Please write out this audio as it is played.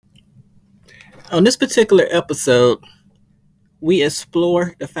On this particular episode, we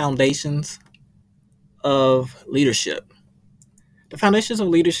explore the foundations of leadership. The foundations of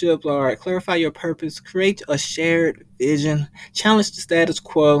leadership are clarify your purpose, create a shared vision, challenge the status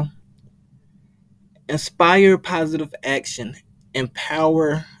quo, inspire positive action,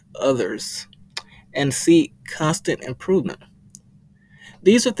 empower others, and seek constant improvement.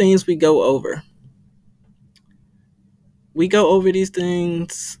 These are things we go over. We go over these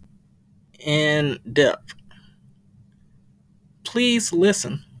things in depth. Please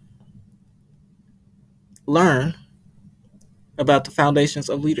listen, learn about the foundations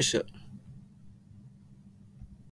of leadership.